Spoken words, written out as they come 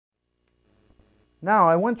Now,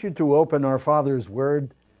 I want you to open our Father's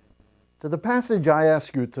Word to the passage I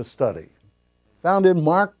ask you to study, found in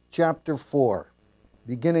Mark chapter 4,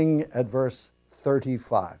 beginning at verse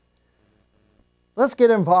 35. Let's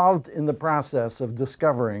get involved in the process of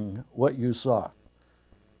discovering what you saw.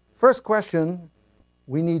 First question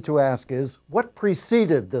we need to ask is, what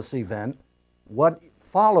preceded this event? What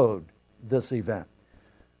followed this event?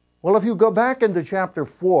 Well, if you go back into chapter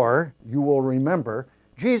 4, you will remember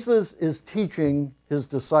Jesus is teaching his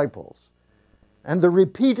disciples. And the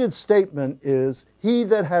repeated statement is, "He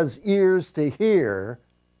that has ears to hear,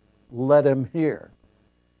 let him hear."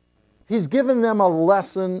 He's given them a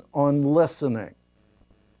lesson on listening,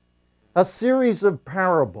 a series of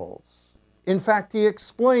parables. In fact, he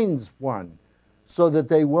explains one so that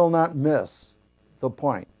they will not miss the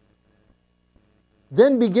point.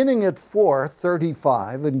 Then beginning at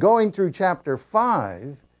 4:35 and going through chapter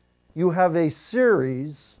 5, you have a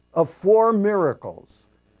series of 4 miracles.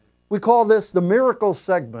 We call this the miracle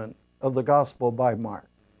segment of the Gospel by Mark.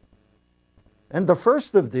 And the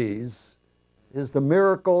first of these is the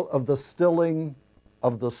miracle of the stilling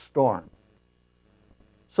of the storm.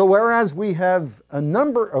 So whereas we have a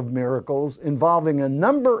number of miracles involving a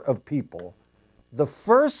number of people, the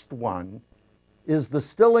first one is the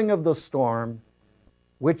stilling of the storm,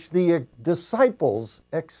 which the disciples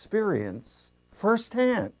experience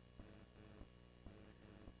firsthand.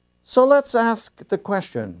 So let's ask the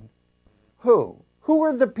question, who? Who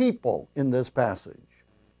are the people in this passage?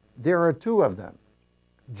 There are 2 of them.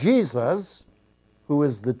 Jesus, who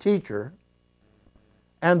is the teacher,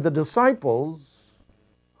 and the disciples,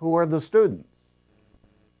 who are the students.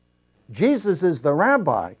 Jesus is the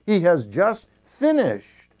rabbi. He has just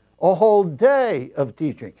finished a whole day of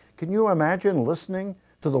teaching. Can you imagine listening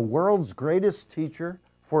to the world's greatest teacher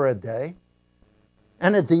for a day?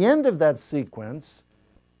 And at the end of that sequence,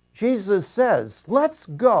 Jesus says, let's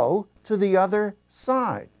go to the other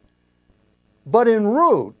side. But en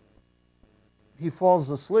route, he falls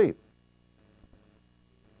asleep.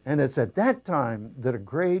 And it's at that time that a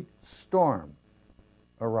great storm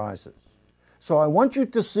arises. So I want you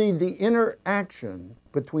to see the interaction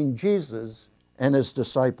between Jesus and his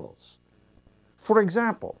disciples. For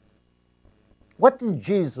example, what did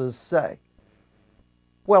Jesus say?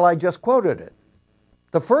 Well, I just quoted it.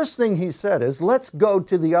 The first thing he said is, let's go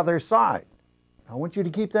to the other side. I want you to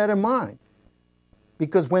keep that in mind,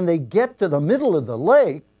 because when they get to the middle of the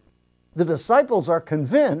lake, the disciples are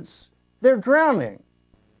convinced they're drowning.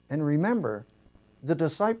 And remember, the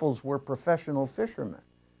disciples were professional fishermen.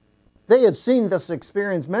 They had seen this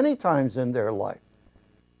experience many times in their life.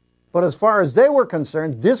 But as far as they were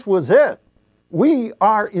concerned, this was it. We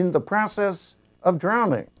are in the process of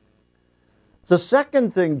drowning. The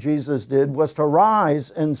second thing Jesus did was to rise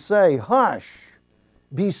and say, hush,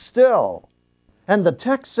 be still. And the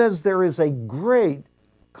text says there is a great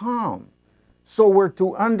calm. So we're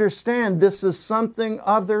to understand this is something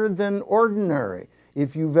other than ordinary.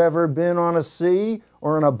 If you've ever been on a sea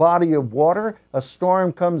or in a body of water, a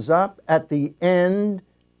storm comes up. At the end,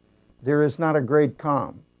 there is not a great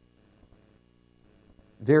calm.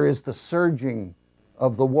 There is the surging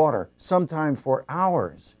of the water, sometimes for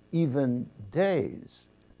hours, even days.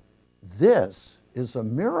 This is a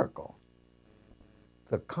miracle.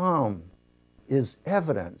 The calm is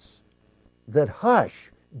evidence that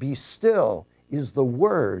hush, be still, is the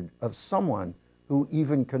word of someone who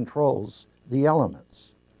even controls the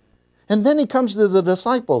elements. And then he comes to the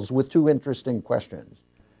disciples with 2 interesting questions.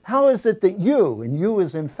 How is it that you, and you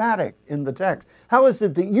is emphatic in the text, how is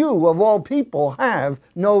it that you, of all people, have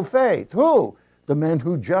no faith? Who? The men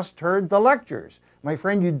who just heard the lectures. My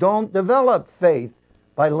friend, you don't develop faith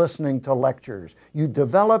by listening to lectures. You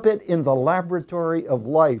develop it in the laboratory of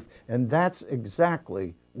life, and that's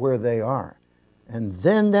exactly where they are. And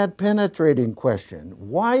then that penetrating question,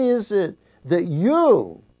 why is it that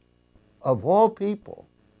you, of all people,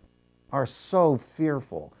 are so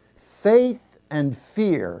fearful? Faith and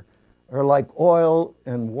fear are like oil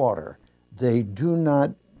and water. They do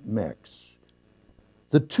not mix.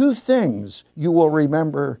 The 2 things you will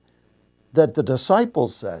remember that the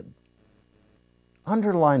disciples said,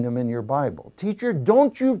 underline them in your Bible. Teacher,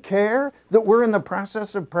 don't you care that we're in the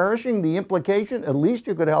process of perishing? The implication, at least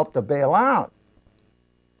you could help to bail out.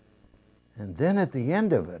 And then at the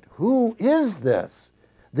end of it, who is this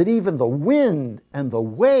that even the wind and the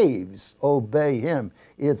waves obey him?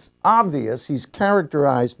 It's obvious he's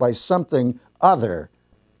characterized by something other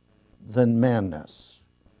than manness.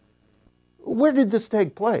 Where did this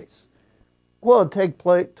take place? Well,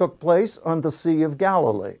 it took place on the Sea of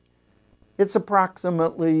Galilee. It's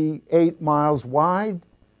approximately 8 miles wide,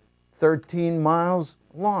 13 miles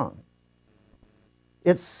long.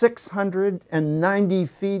 It's 690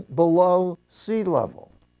 feet below sea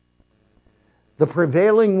level. The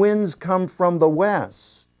prevailing winds come from the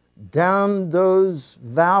west, down those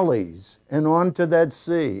valleys and onto that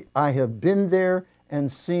sea. I have been there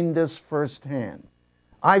and seen this firsthand.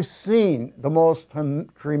 I've seen the most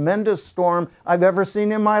tremendous storm I've ever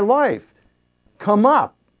seen in my life come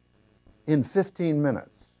up in 15 minutes.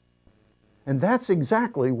 And that's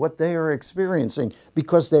exactly what they are experiencing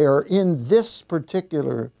because they are in this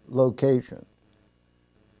particular location.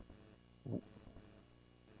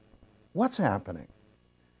 What's happening?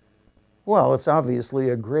 Well, it's obviously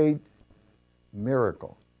a great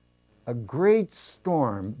miracle. A great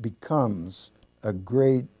storm becomes a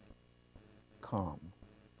great calm.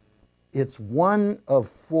 It's one of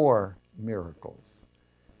 4 miracles.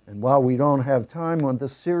 And while we don't have time on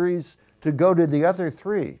this series to go to the other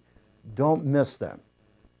 3, don't miss them.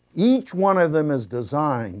 Each one of them is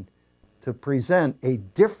designed to present a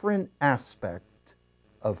different aspect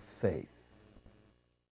of faith.